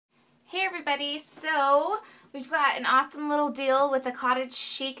everybody. So we've got an awesome little deal with the Cottage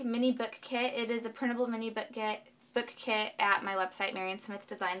Chic mini book kit. It is a printable mini book kit at my website,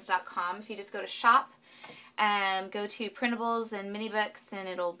 marionsmithdesigns.com. If you just go to shop, go to printables and mini books, and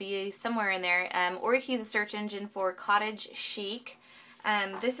it'll be somewhere in there. Or you can use a search engine for Cottage Chic.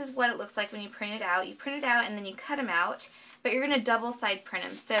 This is what it looks like when you print it out. You print it out and then you cut them out, but you're going to double side print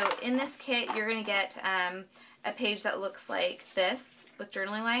them. So in this kit, you're going to get a page that looks like this with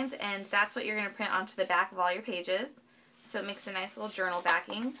journaling lines, and that's what you're going to print onto the back of all your pages. So it makes a nice little journal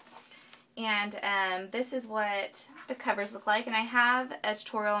backing. And this is what the covers look like, and I have a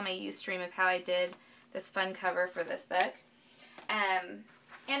tutorial on my Ustream of how I did this fun cover for this book. And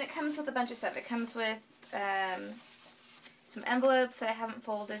it comes with a bunch of stuff. It comes with some envelopes that I haven't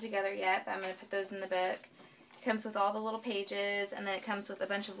folded together yet, but I'm going to put those in the book. It comes with all the little pages, and then it comes with a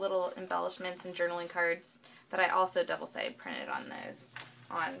bunch of little embellishments and journaling cards that I also double-sided printed on those.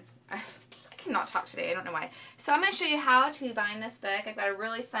 I cannot talk today, I don't know why. So I'm going to show you how to bind this book. I've got a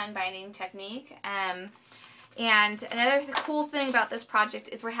really fun binding technique. And another cool thing about this project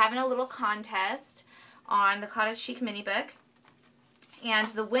is we're having a little contest on the Cottage Chic mini book. And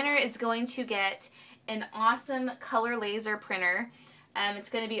the winner is going to get an awesome color laser printer. It's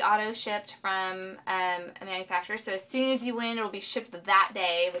going to be auto-shipped from a manufacturer, so as soon as you win, it'll be shipped that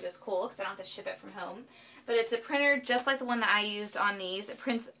day, which is cool because I don't have to ship it from home. But it's a printer just like the one that I used on these. It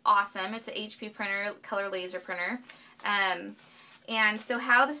prints awesome. It's an HP printer, color laser printer. And so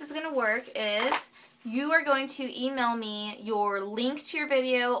how this is going to work is you are going to email me your link to your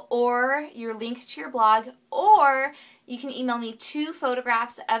video or your link to your blog, or you can email me 2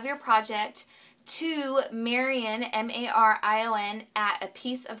 photographs of your project to Marion, M-A-R-I-O-N, at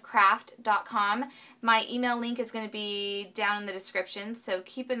apieceofcraft.com. My email link is going to be down in the description, so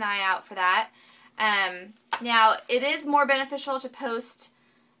keep an eye out for that. Now, it is more beneficial to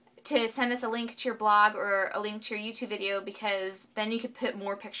send us a link to your blog or a link to your YouTube video, because then you could put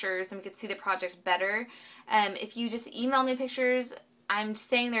more pictures and we could see the project better. If you just email me pictures, I'm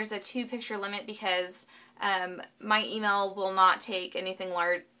saying there's a 2-picture limit because my email will not take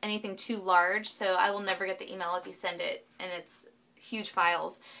anything too large, so I will never get the email if you send it and it's huge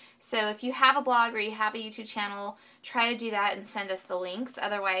files. So if you have a blog or you have a YouTube channel, try to do that and send us the links.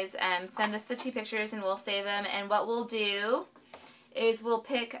 Otherwise, send us the 2 pictures and we'll save them. And what we'll do is we'll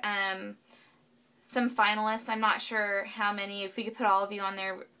pick some finalists. I'm not sure how many. If we could put all of you on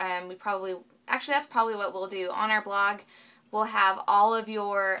there, actually that's probably what we'll do. On our blog, we'll have all of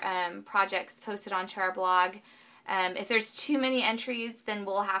your projects posted onto our blog. If there's too many entries, then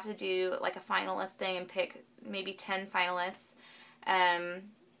we'll have to do like a finalist thing and pick maybe 10 finalists.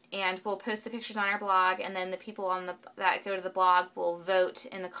 And we'll post the pictures on our blog, and then the people that go to the blog will vote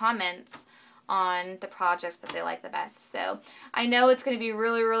in the comments on the project that they like the best. So I know it's going to be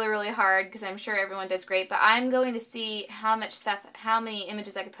really, really, really hard because I'm sure everyone does great, but I'm going to see how many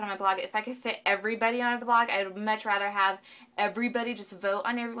images I could put on my blog. If I could fit everybody on the blog, I would much rather have everybody just vote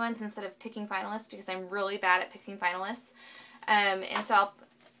on everyone's instead of picking finalists, because I'm really bad at picking finalists. And so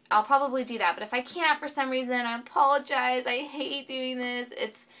I'll probably do that. But if I can't for some reason, I apologize. I hate doing this.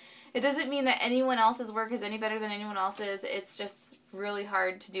 It doesn't mean that anyone else's work is any better than anyone else's. It's just really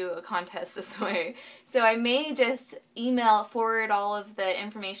hard to do a contest this way. So I may just forward all of the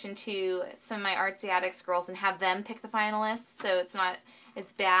information to some of my Artsy Addicts girls and have them pick the finalists, so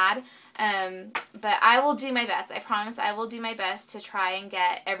it's bad. But I will do my best. I promise I will do my best to try and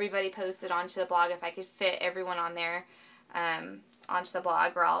get everybody posted onto the blog if I could fit everyone on there onto the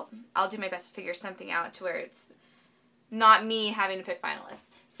blog, or I'll do my best to figure something out to where it's not me having to pick finalists.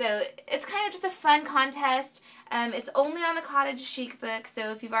 So it's kind of just a fun contest. It's only on the Cottage Chic book,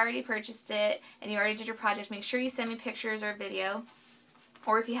 so if you've already purchased it and you already did your project, make sure you send me pictures or a video.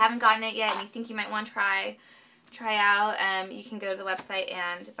 Or if you haven't gotten it yet and you think you might want to try out, you can go to the website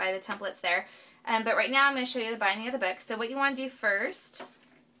and buy the templates there. But right now I'm going to show you the binding of the book. So what you want to do first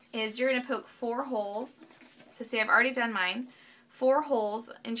is you're going to poke 4 holes. So see, I've already done mine. 4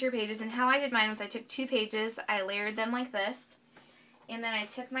 holes into your pages, and how I did mine was I took 2 pages, I layered them like this, and then I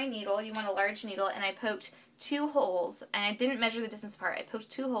took my needle, you want a large needle, and I poked 2 holes, and I didn't measure the distance apart. I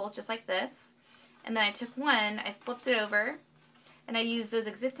poked 2 holes just like this, and then I took one, I flipped it over, and I used those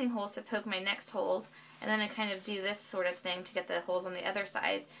existing holes to poke my next holes, and then I kind of do this sort of thing to get the holes on the other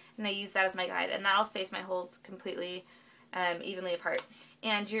side, and I use that as my guide, and that'll space my holes completely evenly apart.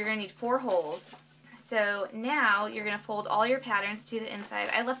 And you're going to need 4 holes. So now you're going to fold all your patterns to the inside.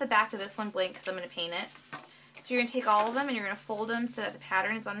 I left the back of this one blank because I'm going to paint it. So you're going to take all of them and you're going to fold them so that the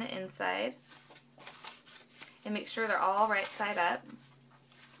pattern is on the inside. And make sure they're all right side up.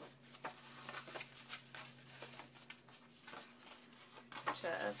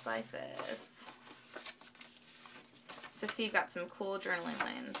 just like this. So see, you've got some cool journaling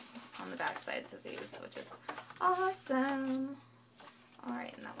lines on the back sides of these, which is awesome.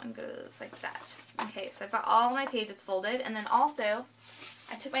 Alright, and that one goes like that. Okay, so I've got all my pages folded, and then also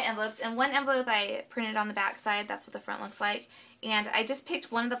I took my envelopes, and one envelope I printed on the back side, that's what the front looks like, and I just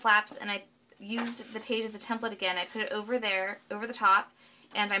picked one of the flaps and I used the page as a template again. I put it over there, over the top,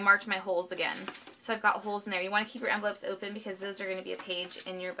 and I marked my holes again. So I've got holes in there. You want to keep your envelopes open because those are going to be a page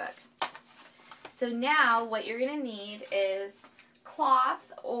in your book. So now what you're going to need is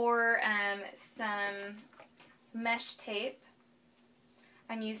cloth or some mesh tape.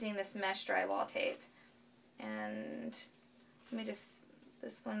 I'm using this mesh drywall tape. And let me just,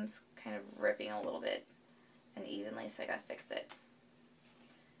 this one's kind of ripping a little bit unevenly, so I gotta fix it.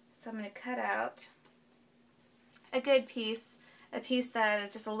 So I'm going to cut out a good piece, a piece that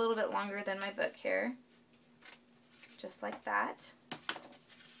is just a little bit longer than my book here, just like that.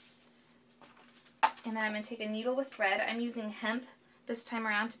 And then I'm going to take a needle with thread. I'm using hemp this time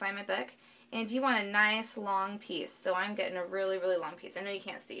around to bind my book. And you want a nice long piece. So I'm getting a really, really long piece. I know you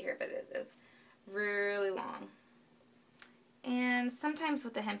can't see here, but it is really long. And sometimes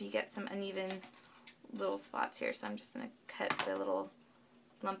with the hemp you get some uneven little spots here. So I'm just going to cut the little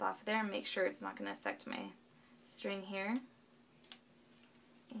lump off there and make sure it's not going to affect my string here.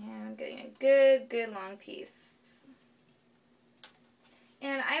 And I'm getting a good long piece.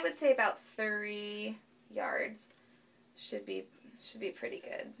 And I would say about 3 yards should be pretty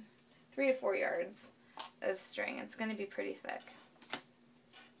good. 3 to 4 yards of string. It's going to be pretty thick.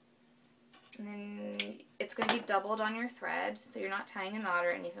 And then it's going to be doubled on your thread, so you're not tying a knot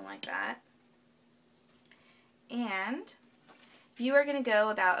or anything like that. And you are going to go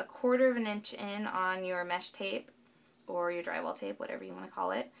about 1/4 of an inch in on your mesh tape or your drywall tape, whatever you want to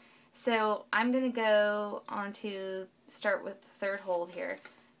call it. So I'm going to go on to start with the 3rd hole here.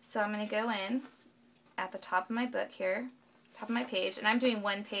 So I'm going to go in at the top of my book here, top of my page, and I'm doing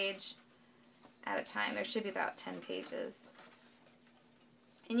 1 page at a time. There should be about 10 pages.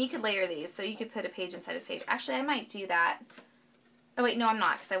 And you could layer these, so you could put a page inside a page. Actually, I might do that. Oh wait, no I'm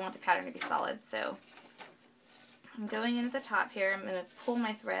not, because I want the pattern to be solid. So I'm going in at the top here. I'm going to pull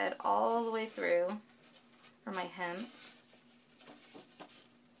my thread all the way through, or my hem.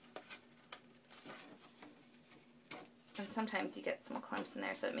 And sometimes you get some clumps in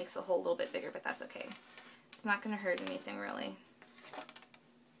there, so it makes the hole a little bit bigger, but that's okay. It's not going to hurt anything really.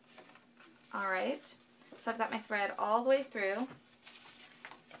 Alright, so I've got my thread all the way through.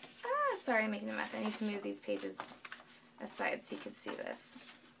 Sorry, I'm making a mess. I need to move these pages aside so you can see this.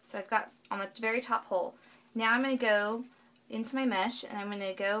 So I've got on the very top hole. Now I'm going to go into my mesh, and I'm going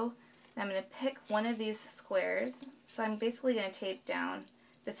to go and I'm going to pick one of these squares. So I'm basically going to tape down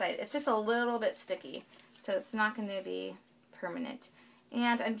the side. It's just a little bit sticky, so it's not going to be permanent.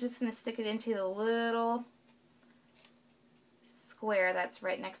 And I'm just going to stick it into the little square that's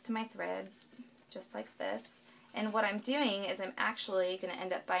right next to my thread, just like this. And what I'm doing is I'm actually going to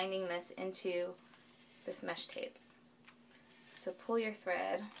end up binding this into this mesh tape. So pull your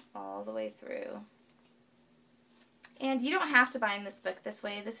thread all the way through. And you don't have to bind this book this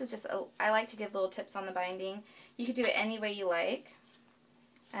way. This is just, I like to give little tips on the binding. You could do it any way you like.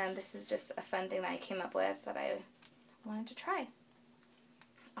 And this is just a fun thing that I came up with that I wanted to try.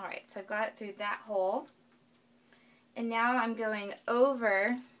 Alright, so I've got it through that hole. And now I'm going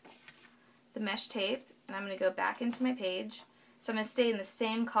over the mesh tape, and I'm going to go back into my page. So I'm going to stay in the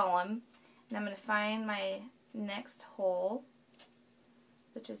same column, and I'm going to find my next hole,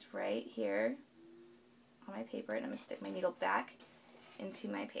 which is right here on my paper, and I'm going to stick my needle back into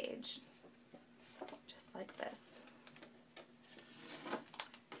my page, just like this.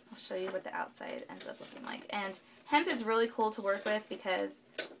 I'll show you what the outside ends up looking like. And hemp is really cool to work with because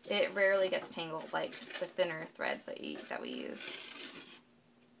it rarely gets tangled like the thinner threads that we use.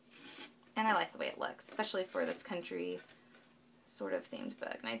 And I like the way it looks, especially for this country sort of themed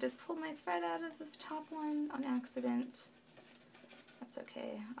book. And I just pulled my thread out of the top one on accident. That's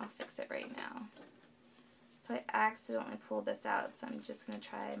okay, I'll fix it right now. So I accidentally pulled this out, so I'm just going to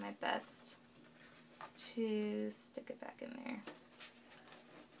try my best to stick it back in there.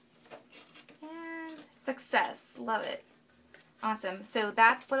 And success! Love it. Awesome. So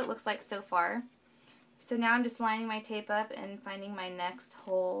that's what it looks like so far. So now I'm just lining my tape up and finding my next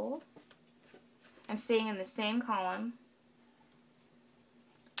hole. I'm staying in the same column.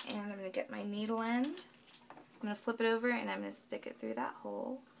 And I'm going to get my needle end. I'm going to flip it over and I'm going to stick it through that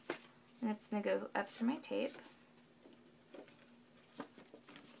hole. And it's going to go up through my tape.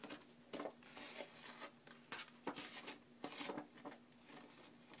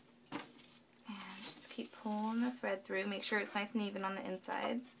 pulling the thread through. Make sure it's nice and even on the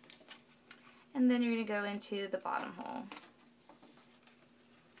inside. And then you're going to go into the bottom hole.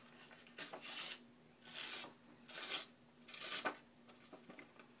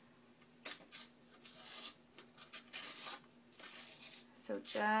 So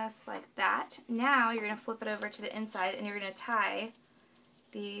just like that. Now you're going to flip it over to the inside and you're going to tie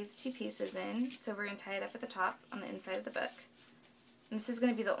these two pieces in. So we're going to tie it up at the top on the inside of the book. And this is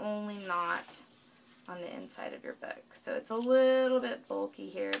going to be the only knot on the inside of your book. So it's a little bit bulky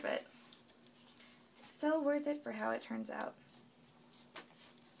here, but it's so worth it for how it turns out.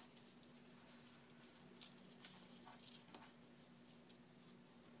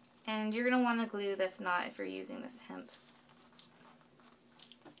 And you're going to want to glue this knot if you're using this hemp.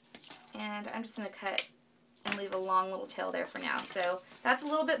 And I'm just going to cut and leave a long little tail there for now. So that's a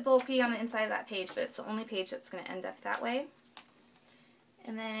little bit bulky on the inside of that page, but it's the only page that's going to end up that way.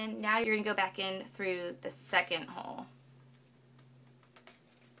 And then now you're going to go back in through the second hole.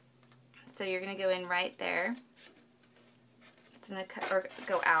 So you're going to go in right there. It's going to cut, or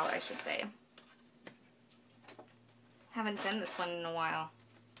go out, I should say. Haven't done this one in a while.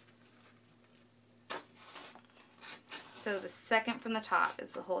 So the second from the top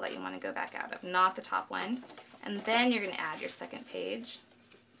is the hole that you want to go back out of, not the top one. And then you're going to add your second page,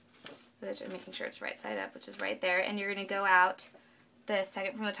 which I'm making sure it's right side up, which is right there. And you're going to go out the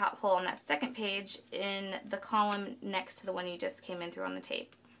second from the top hole on that second page in the column next to the one you just came in through on the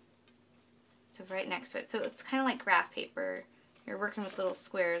tape. So right next to it. So it's kind of like graph paper. You're working with little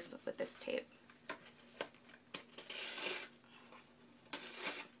squares with this tape.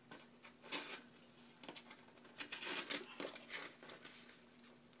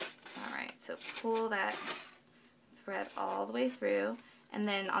 So pull that thread all the way through, and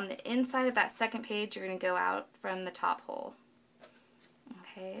then on the inside of that second page you're going to go out from the top hole.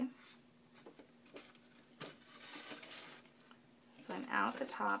 Okay. So I'm out the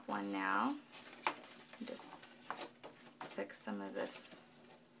top one now. Just fix some of this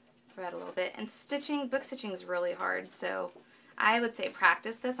thread a little bit. And stitching, book stitching is really hard, so I would say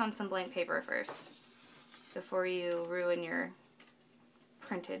practice this on some blank paper first before you ruin your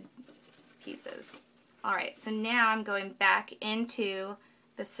printed pieces. Alright, so now I'm going back into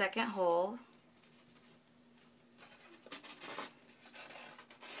the second hole.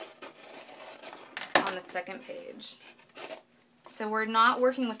 On the second page. So we're not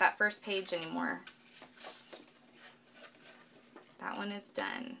working with that first page anymore. That one is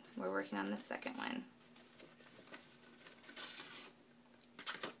done. We're working on the second one.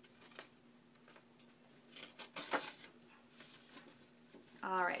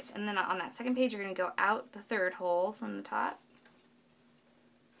 Alright, and then on that second page you're going to go out the third hole from the top.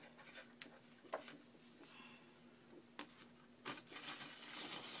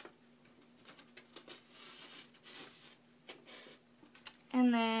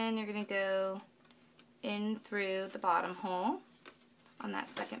 And then you're going to go in through the bottom hole on that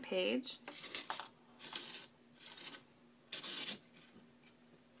second page.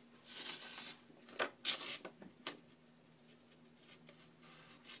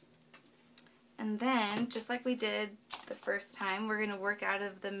 And then, just like we did the first time, we're going to work out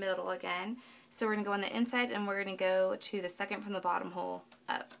of the middle again. So we're going to go on the inside and we're going to go to the second from the bottom hole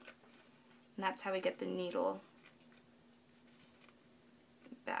up. And that's how we get the needle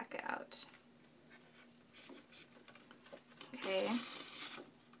back out. Okay.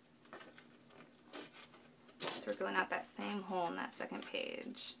 So we're going out that same hole in that second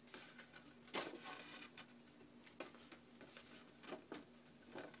page.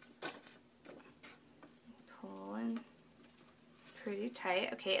 Pulling pretty tight.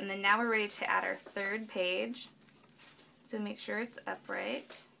 Okay, and then now we're ready to add our third page. So make sure it's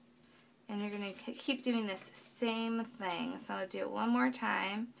upright. And you're going to keep doing this same thing. So I'll do it one more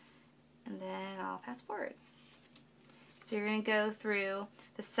time, and then I'll fast forward. So you're going to go through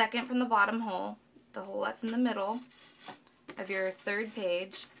the second from the bottom hole, the hole that's in the middle of your third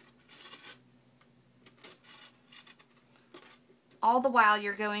page. All the while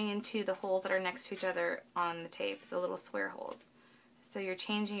you're going into the holes that are next to each other on the tape, the little square holes. So you're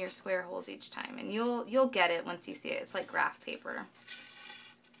changing your square holes each time, and you'll get it once you see it. It's like graph paper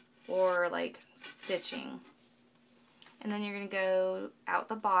or like stitching. And then you're going to go out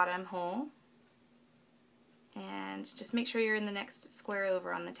the bottom hole and just make sure you're in the next square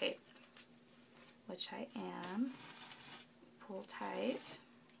over on the tape, which I am. Pull tight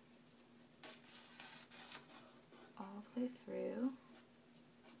all the way through,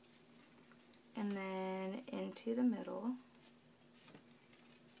 and then into the middle.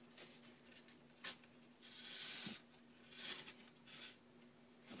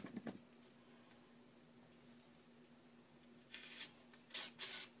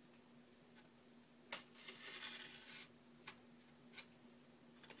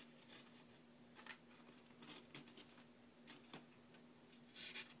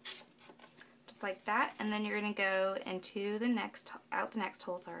 just like that, and then you're going to go into the next, out the next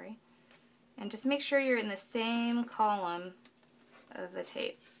hole, sorry, and just make sure you're in the same column of the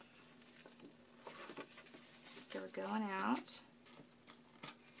tape. So we're going out.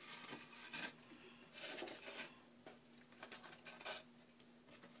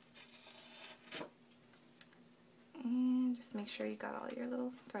 And just make sure you got all your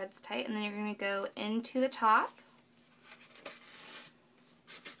little threads tight, and then you're going to go into the top,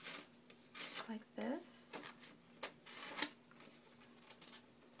 just like this.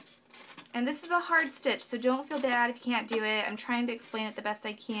 And this is a hard stitch, so don't feel bad if you can't do it. I'm trying to explain it the best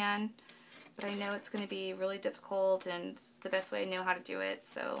I can, but I know it's going to be really difficult, and it's the best way I know how to do it.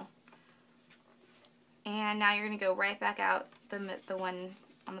 So, and now you're going to go right back out the one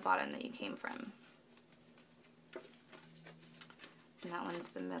on the bottom that you came from. And that one's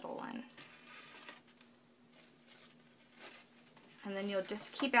the middle one. And then you'll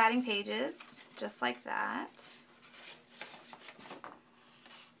just keep adding pages, just like that.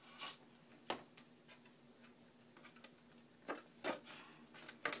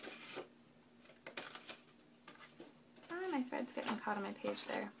 My thread's getting caught on my page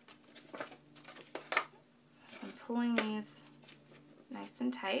there. So I'm pulling these nice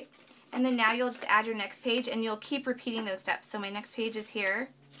and tight. And then now you'll just add your next page, and you'll keep repeating those steps. So my next page is here.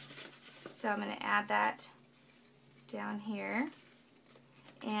 So I'm going to add that down here.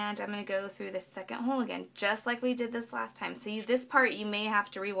 And I'm going to go through the second hole again, just like we did this last time. So this part you may have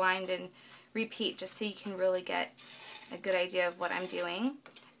to rewind and repeat just so you can really get a good idea of what I'm doing.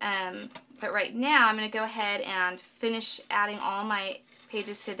 But right now I'm going to go ahead and finish adding all my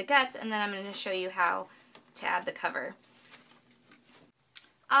pages to the guts, and then I'm going to show you how to add the cover.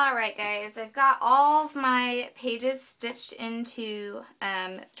 Alright guys, I've got all of my pages stitched into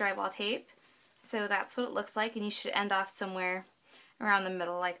drywall tape. So that's what it looks like, and you should end off somewhere around the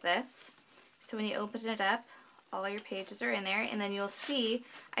middle like this. So when you open it up, all your pages are in there, and then you'll see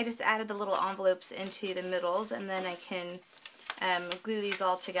I just added the little envelopes into the middles, and then I can glue these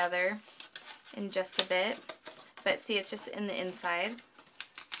all together in just a bit. But see, it's just in the inside,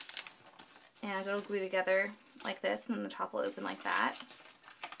 and it'll glue together like this, and then the top will open like that.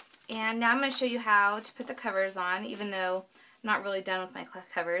 And now I'm going to show you how to put the covers on, even though I'm not really done with my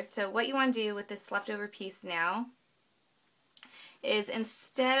covers. So what you want to do with this leftover piece now is,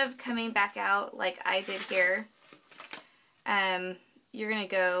 instead of coming back out like I did here, you're going to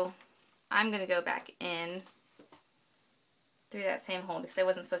go, I'm going to go back in through that same hole because I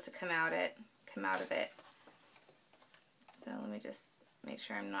wasn't supposed to come out of it. So let me just make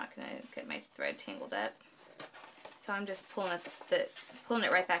sure I'm not going to get my thread tangled up. So I'm just pulling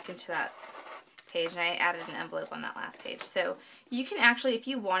it right back into that page, and I added an envelope on that last page. So you can actually, if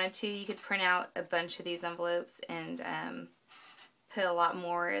you wanted to, you could print out a bunch of these envelopes and put a lot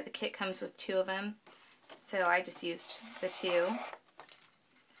more. The kit comes with 2 of them, so I just used the 2.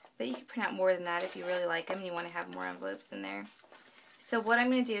 But you can print out more than that if you really like them and you want to have more envelopes in there. So what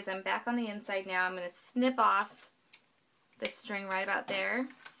I'm going to do is, I'm back on the inside now. I'm going to snip off this string right about there.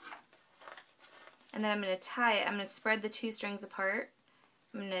 And then I'm going to tie it. I'm going to spread the 2 strings apart.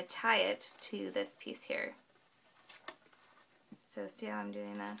 I'm going to tie it to this piece here. So see how I'm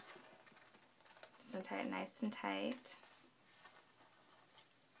doing this? Just going to tie it nice and tight.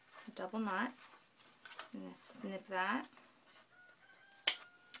 Double knot. I'm going to snip that.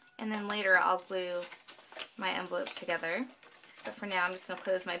 And then later I'll glue my envelopes together. But for now I'm just going to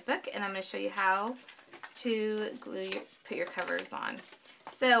close my book, and I'm going to show you how to put your covers on.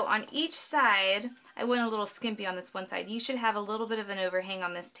 So on each side, I went a little skimpy on this one side. You should have a little bit of an overhang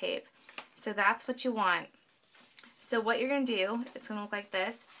on this tape. So that's what you want. So what you're going to do, it's going to look like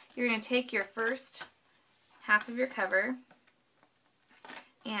this. You're going to take your first half of your cover,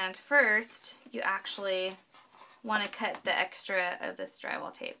 and first you actually want to cut the extra of this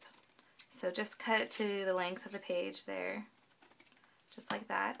drywall tape. So just cut it to the length of the page there, just like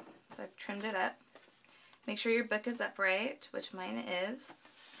that. So I've trimmed it up. Make sure your book is upright, which mine is.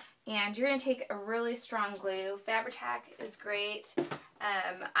 And you're going to take a really strong glue. Fabri-Tac is great.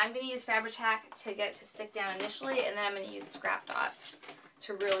 I'm going to use Fabri-Tac to get it to stick down initially, and then I'm going to use Scrap Dots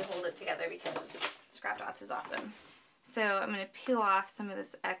to really hold it together because Scrap Dots is awesome. So I'm going to peel off some of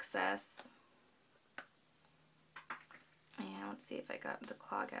this excess. And let's see if I got the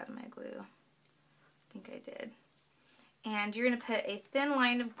clog out of my glue. I think I did. And you're going to put a thin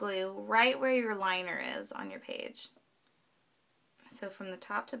line of glue right where your liner is on your page. So from the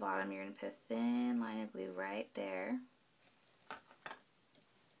top to bottom, you're going to put a thin line of glue right there.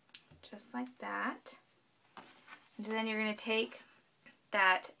 Just like that. And then you're going to take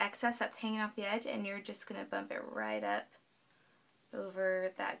that excess that's hanging off the edge, and you're just going to bump it right up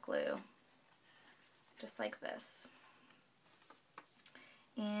over that glue. just like this.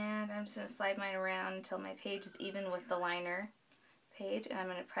 And I'm just going to slide mine around until my page is even with the liner page, and I'm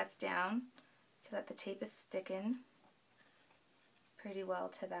going to press down so that the tape is sticking pretty well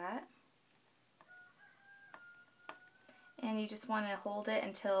to that. And you just want to hold it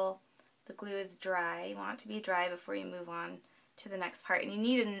until the glue is dry. You want it to be dry before you move on to the next part. And you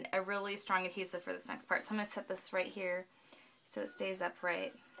need a really strong adhesive for this next part. So I'm going to set this right here so it stays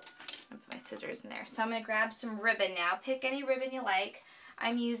upright. I'll put my scissors in there. So I'm going to grab some ribbon now. Pick any ribbon you like.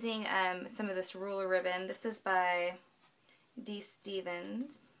 I'm using some of this ruler ribbon. This is by D.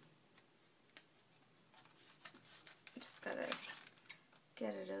 Stevens. Just gotta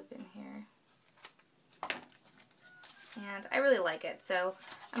get it open here. And I really like it. So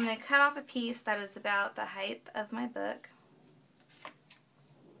I'm going to cut off a piece that is about the height of my book.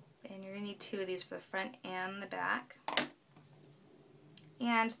 And you're going to need 2 of these for the front and the back.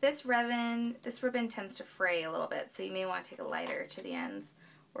 And this ribbon tends to fray a little bit, so you may want to take a lighter to the ends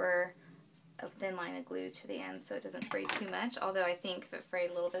or a thin line of glue to the ends so it doesn't fray too much, although I think if it frayed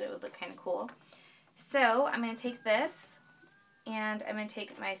a little bit it would look kind of cool. So I'm going to take this and I'm going to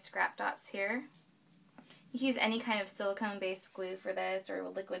take my scrap dots here. You can use any kind of silicone based glue for this or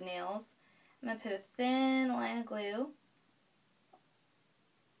liquid nails. I'm going to put a thin line of glue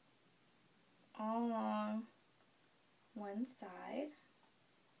all along one side.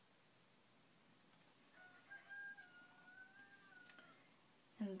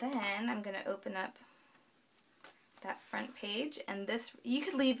 And then I'm going to open up that front page, and this, you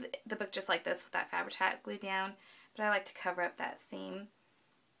could leave the book just like this with that Fabri-Tac glued down, but I like to cover up that seam.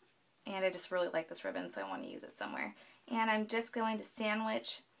 And I just really like this ribbon, so I want to use it somewhere. And I'm just going to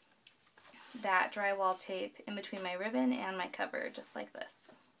sandwich that drywall tape in between my ribbon and my cover, just like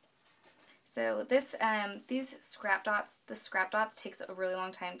this. So this, these scrap dots, the scrap dots takes a really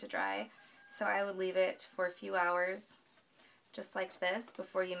long time to dry, so I would leave it for a few hours, just like this,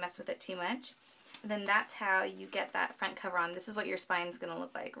 before you mess with it too much. And then that's how you get that front cover on. This is what your spine's going to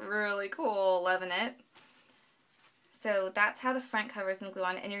look like. Really cool, loving it. So that's how the front cover is going to glue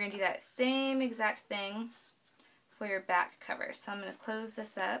on, and you're going to do that same exact thing for your back cover. So I'm going to close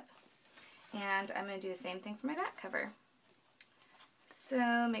this up, and I'm going to do the same thing for my back cover.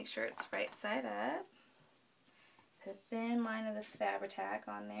 So make sure it's right side up. Put a thin line of this Fabri-Tac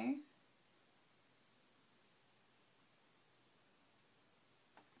on there.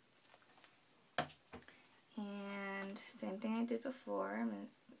 And same thing I did before. I'm going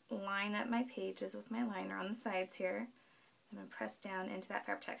to line up my pages with my liner on the sides here. I'm going to press down into that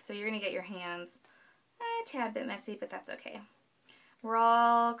Fabri-Tac. So you're going to get your hands a tad bit messy, but that's okay. We're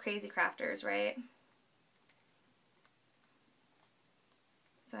all crazy crafters, right?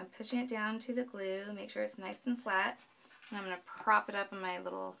 So I'm pushing it down to the glue, make sure it's nice and flat. And I'm going to prop it up on my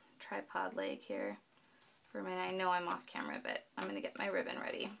little tripod leg here for a minute. I know I'm off camera, but I'm going to get my ribbon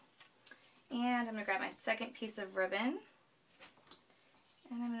ready. And I'm going to grab my second piece of ribbon,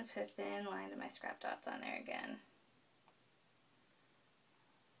 and I'm going to put a thin line of my scrap dots on there again.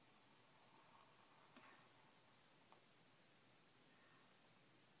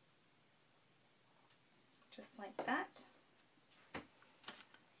 Just like that.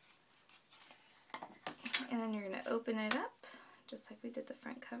 And then you're going to open it up, just like we did the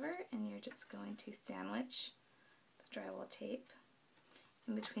front cover, and you're just going to sandwich the drywall tape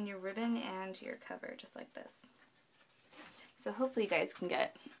in between your ribbon and your cover, just like this. So hopefully you guys can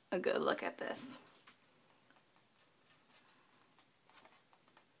get a good look at this.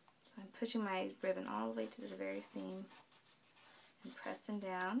 So I'm pushing my ribbon all the way to the very seam and pressing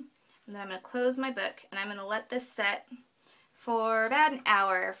down. And then I'm going to close my book, and I'm going to let this set for about an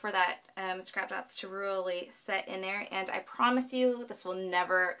hour for that scrap dots to really set in there. And I promise you this will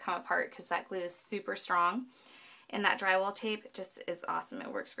never come apart because that glue is super strong. And that drywall tape just is awesome.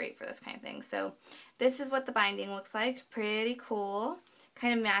 It works great for this kind of thing. So this is what the binding looks like. Pretty cool.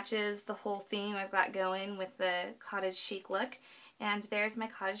 Kind of matches the whole theme I've got going with the cottage chic look. And there's my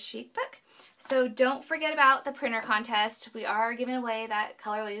cottage chic book. So don't forget about the printer contest. We are giving away that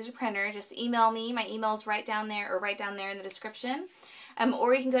color laser printer. Just email me. My email's right down there, or right down there in the description.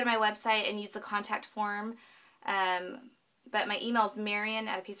 Or you can go to my website and use the contact form. But my email is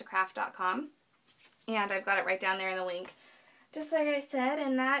marion@apieceofcraft.com. And I've got it right down there in the link, just like I said,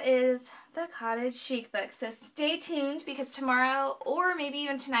 and that is the Cottage Chic book. So stay tuned, because tomorrow, or maybe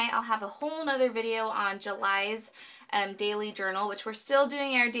even tonight, I'll have a whole nother video on July's daily journal, which we're still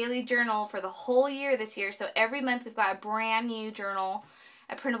doing our daily journal for the whole year this year. So every month we've got a brand new journal,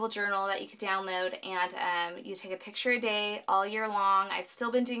 a printable journal that you could download, and you take a picture a day all year long. I've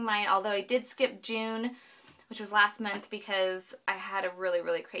still been doing mine, although I did skip June which was last month because I had a really,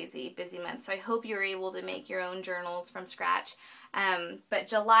 really crazy busy month. So I hope you're able to make your own journals from scratch. But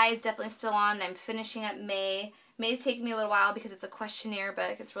July is definitely still on. I'm finishing up May. May's taking me a little while because it's a questionnaire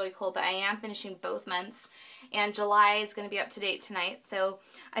book. It's really cool, but I am finishing both months. And July is going to be up to date tonight. So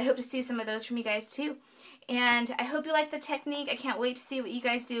I hope to see some of those from you guys too. And I hope you like the technique. I can't wait to see what you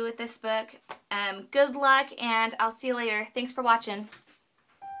guys do with this book. Good luck, and I'll see you later. Thanks for watching.